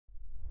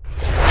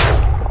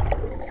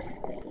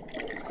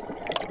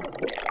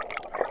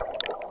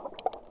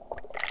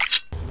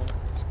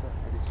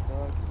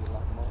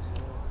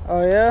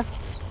Oh yeah?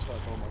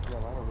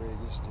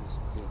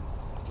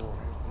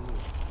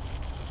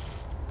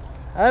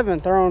 I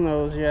haven't thrown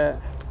those yet.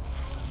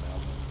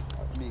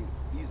 I mean,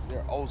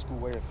 they're old school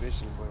way of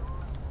fishing, but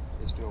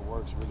it still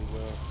works really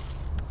well.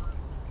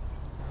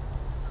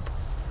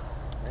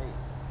 Hey.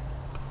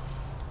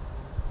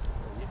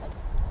 Yeah,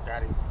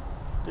 got him.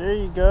 There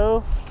you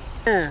go.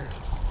 Yeah.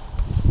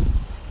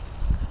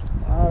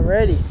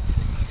 Already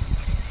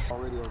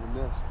On the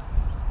nest.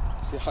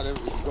 See how the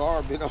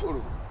guard been on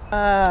him.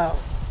 Wow.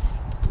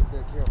 Get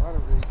that Carolina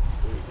rig.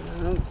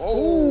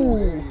 Oh,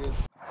 there he is.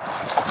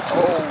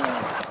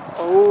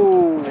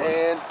 Oh.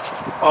 Man.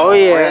 Oh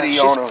yeah.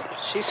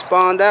 She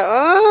spawned out.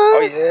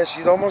 Oh yeah,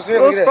 she's almost in.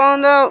 Little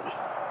spawned out.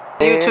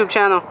 Man. YouTube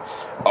channel.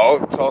 Oh,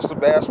 Tulsa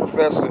Bass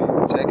Professor.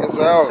 Check us out.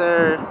 Yes,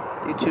 sir.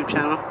 YouTube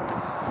channel.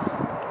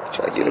 Try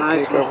to That's get a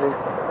nice pic of one. her.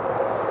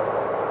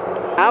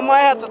 I might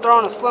have to throw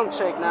in a slunk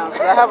shake now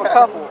because I have a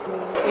couple.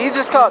 He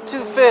just caught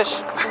 2 fish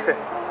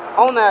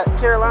on that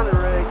Carolina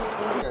rig.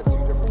 We got 2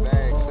 different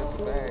bags, sets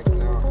of bags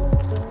now.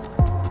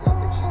 I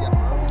think she got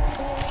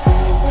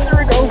mine. There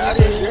we go.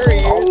 There he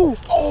is.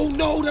 Oh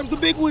no, that was the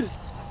big one.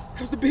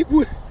 That was the big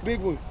one. Big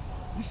one.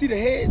 You see the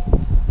head?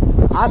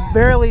 I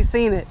barely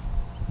seen it.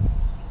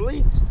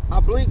 I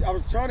blinked. I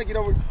was trying to get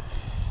over.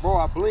 Bro,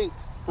 I blinked.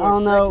 I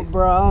don't know,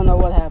 bro. I don't know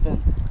what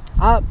happened.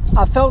 I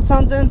felt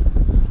something,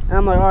 and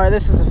I'm like, all right,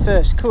 this is a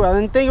fish. Cool. I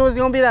didn't think it was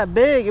gonna be that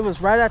big. It was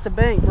right at the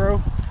bank,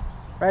 bro.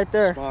 Right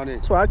there.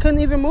 Spotted. So I couldn't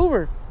even move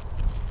her.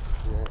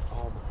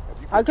 Yeah,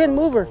 I couldn't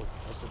move her.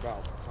 That's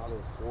about probably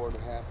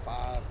 4.5,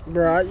 5.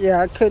 Bro, yeah,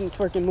 I couldn't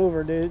freaking move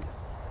her, dude.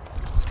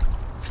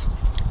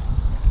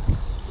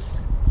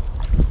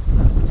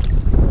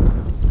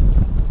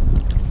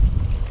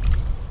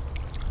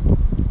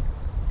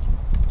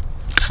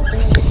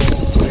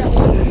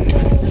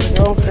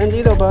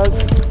 Bandito bug.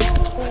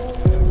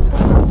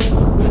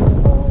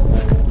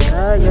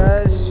 Alright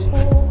guys.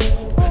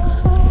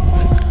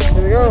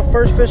 Here we go,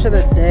 first fish of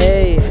the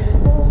day.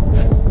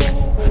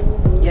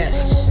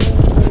 Yes.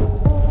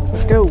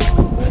 Let's go.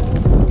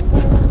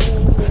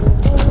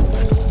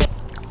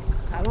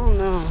 I don't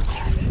know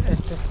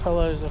if this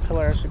color is the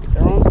color I should be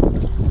throwing.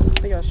 I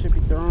think I should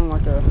be throwing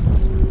like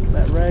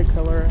that red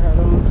color I had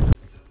on.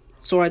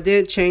 So I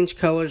did change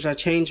colors. I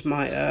changed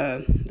my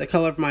the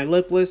color of my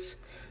lipless.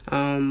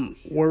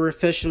 We're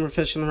fishing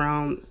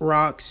around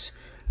rocks,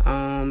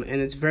 and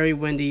it's very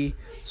windy,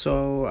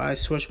 so I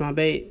switched my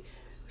bait.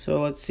 So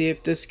let's see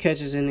if this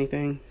catches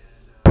anything.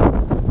 There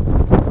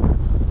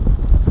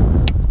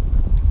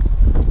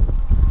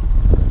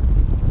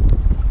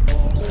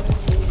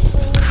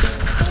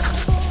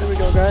we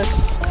go, guys.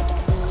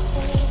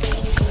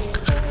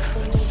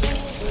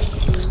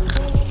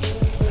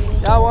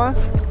 Got one?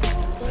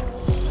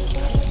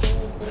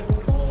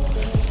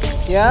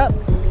 Yep.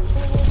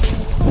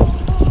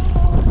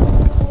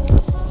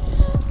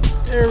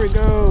 There we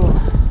go.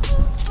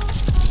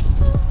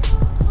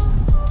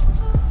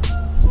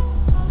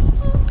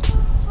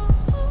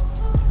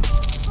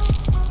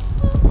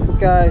 This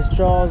guy's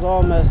jaw's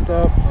all messed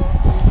up.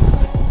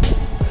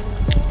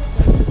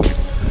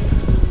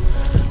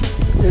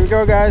 Here we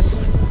go, guys.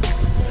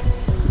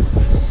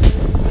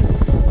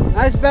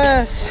 Nice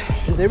bass.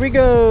 There we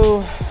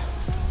go.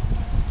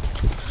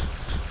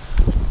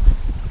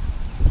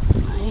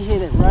 He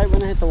hit it right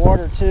when I hit the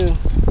water too.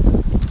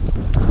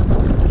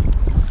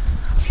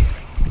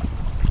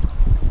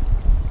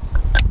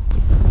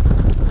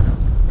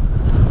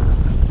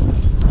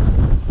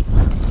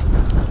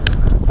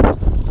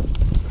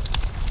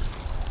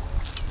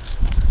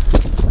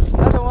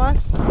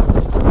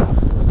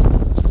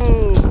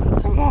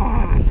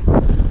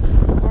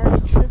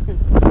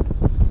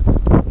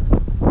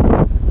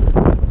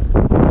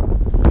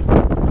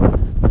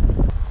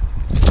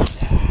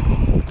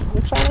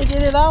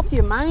 Off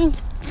you, man.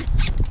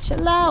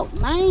 Chill out,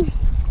 man.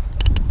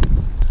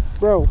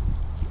 Bro,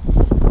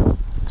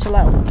 chill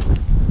out.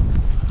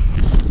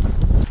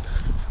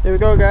 There we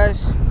go,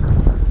 guys.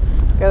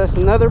 Got us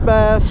another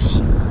bass.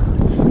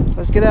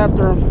 Let's get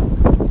after him.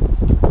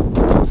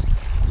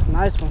 It's a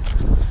nice one.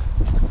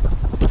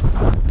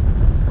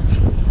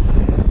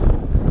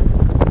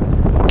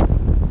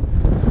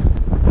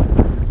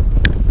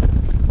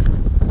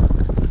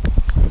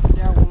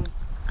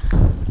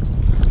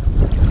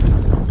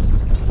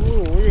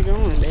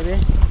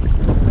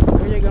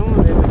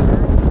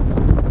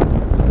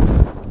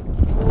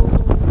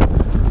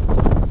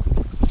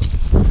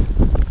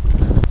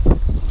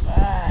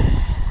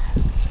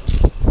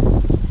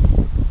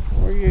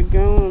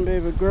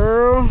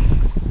 Girl,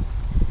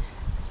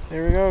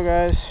 there we go,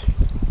 guys.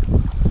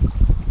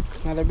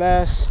 Another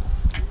bass,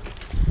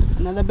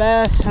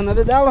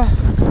 another dollar.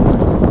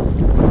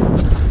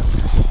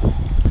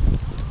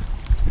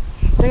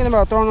 Thinking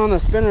about throwing on the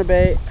spinner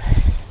bait.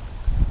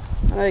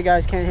 I know you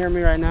guys can't hear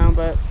me right now,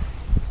 but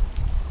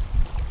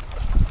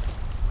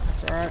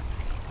that's all right.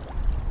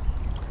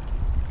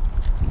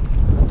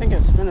 I think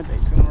a spinner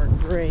bait's gonna work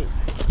great.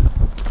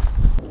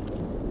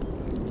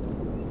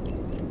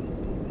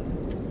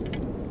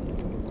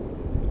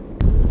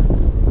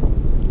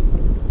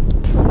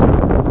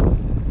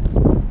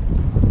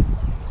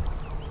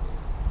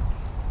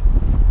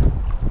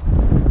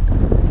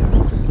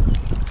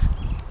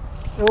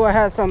 Oh, I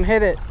had some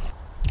hit it.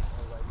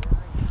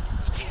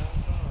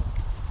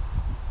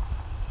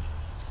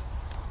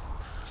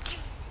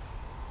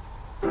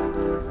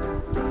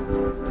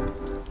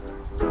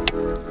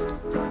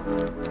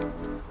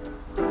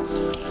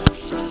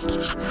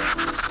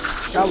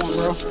 Got one,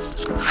 bro.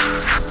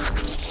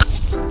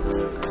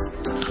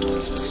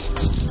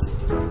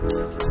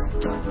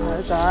 Oh,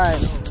 it's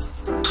alright.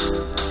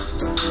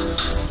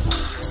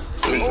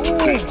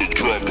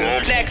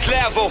 Oh. Next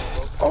level.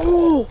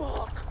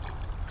 Oh!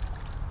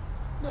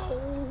 No!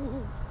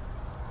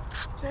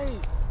 Jay.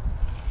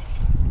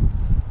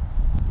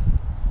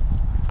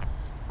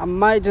 I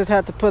might just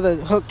have to put a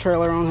hook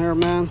trailer on here,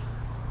 man.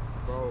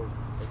 Bro,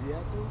 if you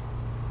have to,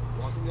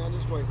 walk me down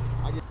this way.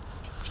 I get.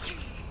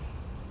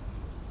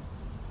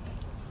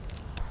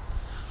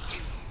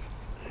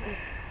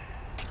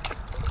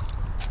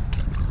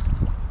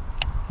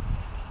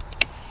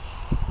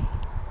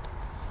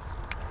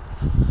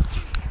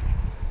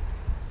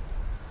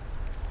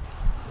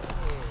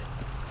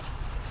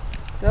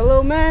 That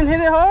little man hit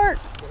it hard.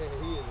 Man,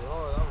 he hit it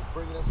hard. I was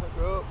bringing that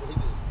sucker up, but he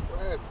just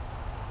grabbed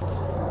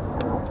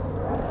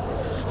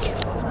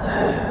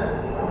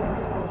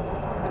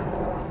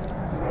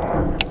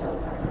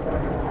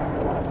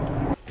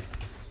it.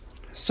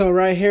 So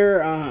right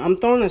here, I'm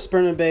throwing a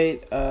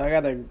spinnerbait. I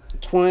got a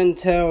twin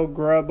tail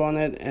grub on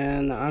it,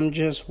 and I'm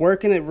just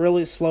working it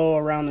really slow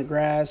around the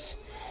grass,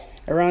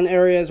 around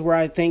areas where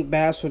I think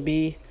bass would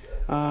be.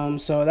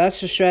 So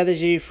that's the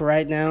strategy for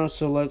right now.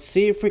 So let's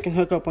see if we can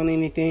hook up on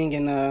anything,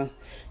 and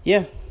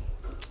yeah,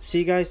 see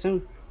you guys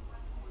soon.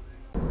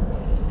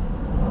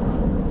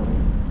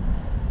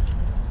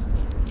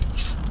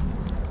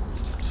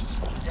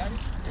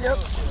 Yep.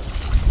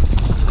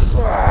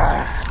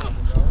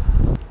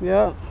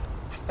 Yep.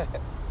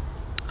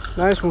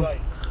 Nice one. Like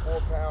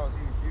 4 pounds,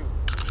 he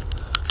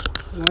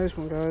was Nice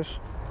one, guys.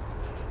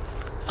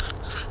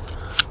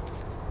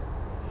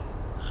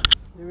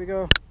 Here we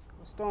go.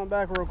 Let's throw him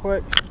back real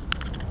quick.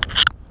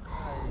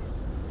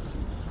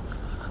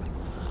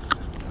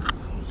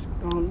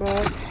 Going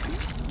back.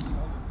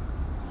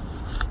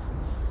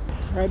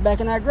 Right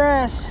back in that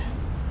grass.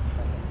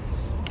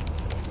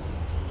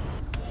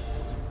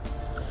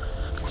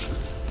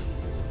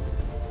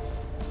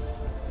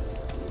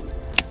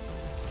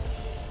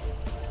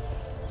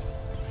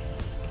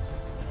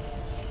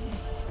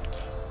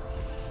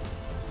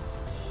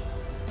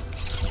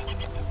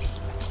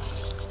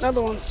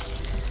 Another one.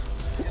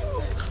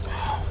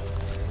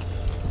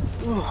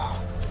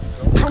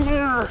 Come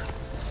here.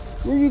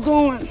 Where you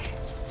going?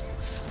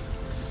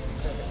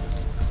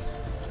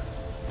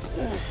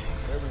 There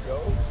we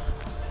go.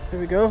 There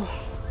we go.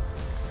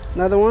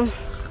 Another one.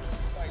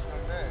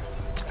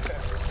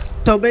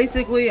 So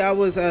basically, I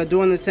was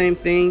doing the same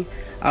thing.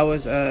 I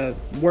was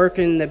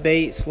working the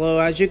bait slow.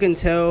 As you can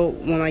tell,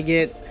 when I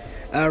get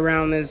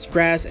around this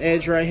grass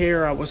edge right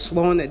here, I was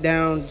slowing it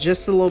down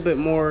just a little bit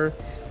more.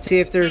 See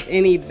if there's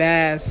any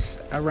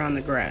bass around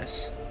the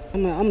grass.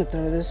 I'm gonna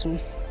throw this one.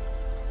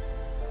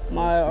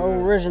 My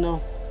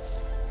original.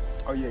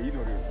 Oh yeah, you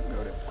know that. You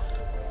know that.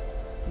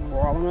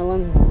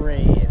 Watermelon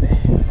red.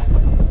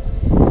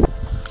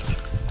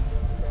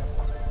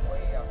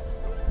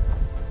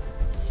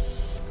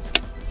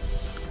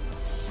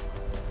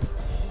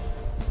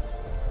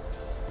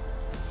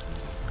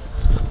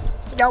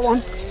 Got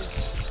one.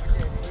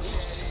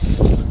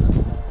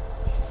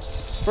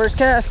 First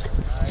cast.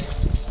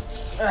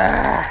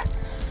 Ah.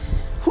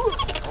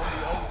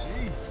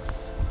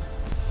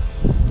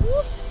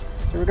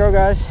 Here we go,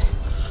 guys.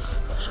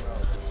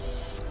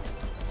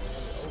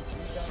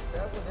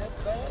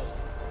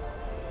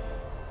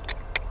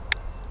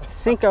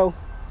 Cinco.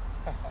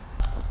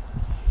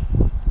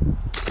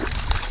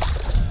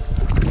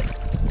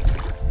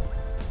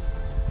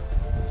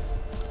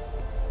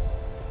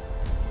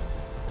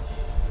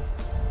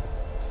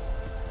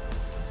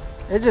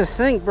 It just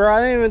sank, bro.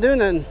 I didn't even do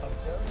nothing.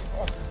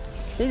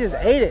 He just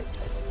ate it.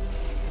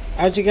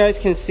 As you guys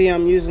can see,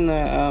 I'm using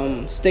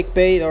the stick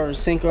bait or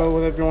Cinco,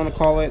 whatever you want to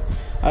call it.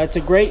 It's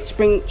a great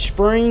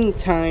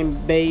springtime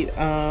bait,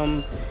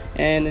 and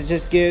it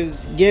just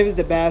gives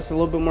the bass a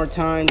little bit more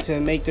time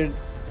to make their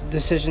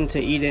decision to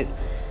eat it.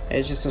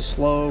 It's just a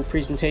slow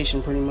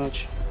presentation, pretty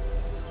much.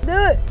 Do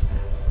it.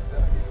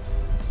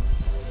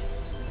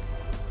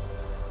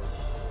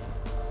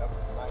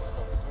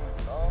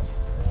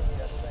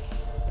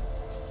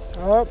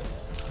 Up.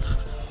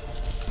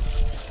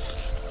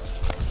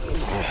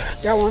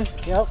 Got one.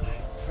 Yep.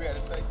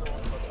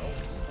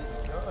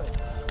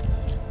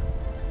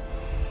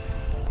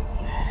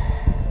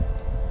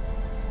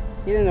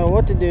 He didn't know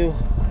what to do.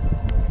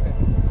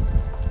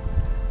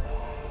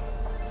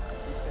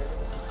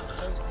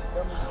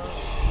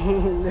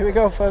 There we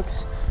go,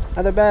 folks.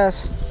 Another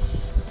bass.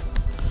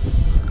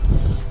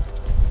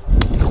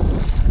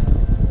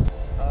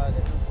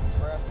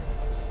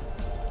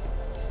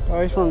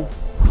 Oh, he's from.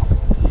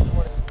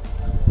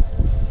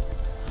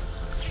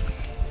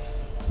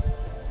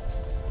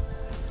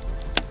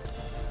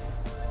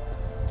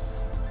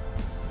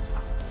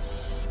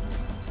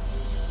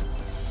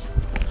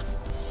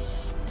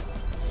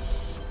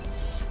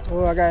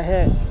 Oh, I got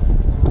hit.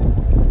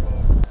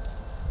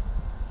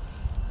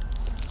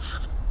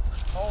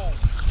 Oh,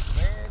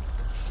 man.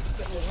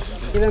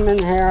 Get him in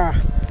here.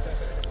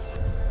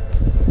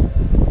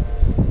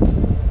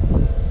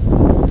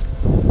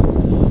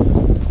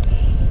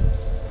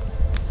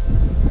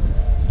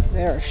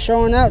 They are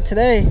showing out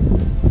today.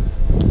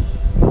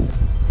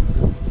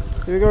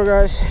 Here we go,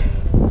 guys.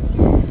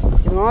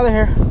 Let's get them out of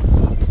here.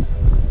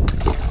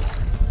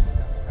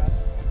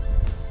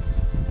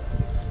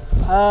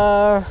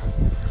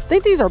 I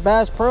think these are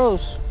Bass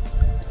Pros.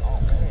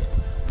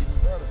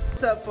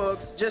 What's up,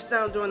 folks? Just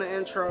now doing the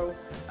intro.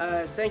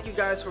 Thank you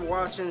guys for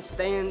watching,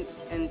 staying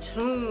in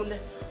tuned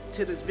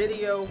to this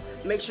video.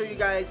 Make sure you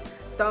guys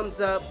thumbs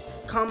up,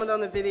 comment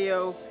on the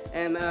video,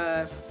 and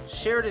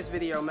share this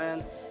video,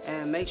 man.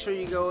 And make sure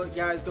you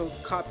guys go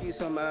cop you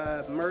some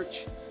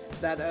merch.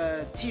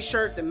 That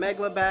T-shirt, the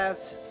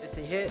Meglabass, it's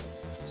a hit,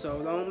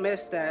 so don't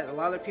miss that. A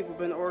lot of people have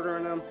been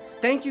ordering them.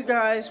 Thank you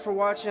guys for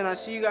watching. I'll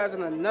see you guys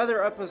in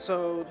another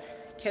episode.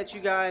 Catch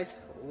you guys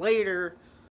later.